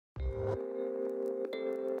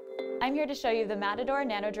I'm here to show you the Matador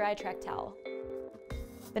NanoDry Towel.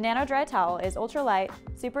 The NanoDry Towel is ultra-light,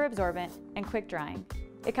 super absorbent, and quick drying.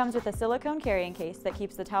 It comes with a silicone carrying case that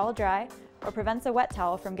keeps the towel dry or prevents a wet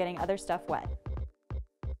towel from getting other stuff wet.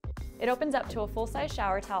 It opens up to a full-size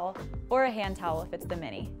shower towel or a hand towel if it's the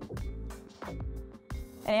mini.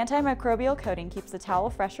 An antimicrobial coating keeps the towel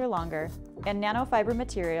fresher longer, and nanofiber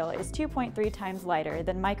material is 2.3 times lighter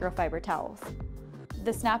than microfiber towels.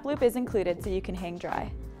 The snap loop is included so you can hang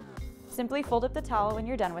dry. Simply fold up the towel when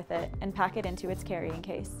you're done with it and pack it into its carrying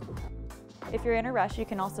case. If you're in a rush, you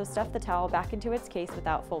can also stuff the towel back into its case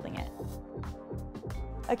without folding it.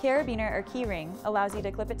 A carabiner or key ring allows you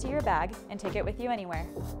to clip it to your bag and take it with you anywhere.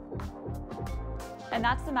 And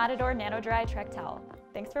that's the Matador NanoDry Towel.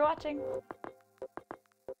 Thanks for watching!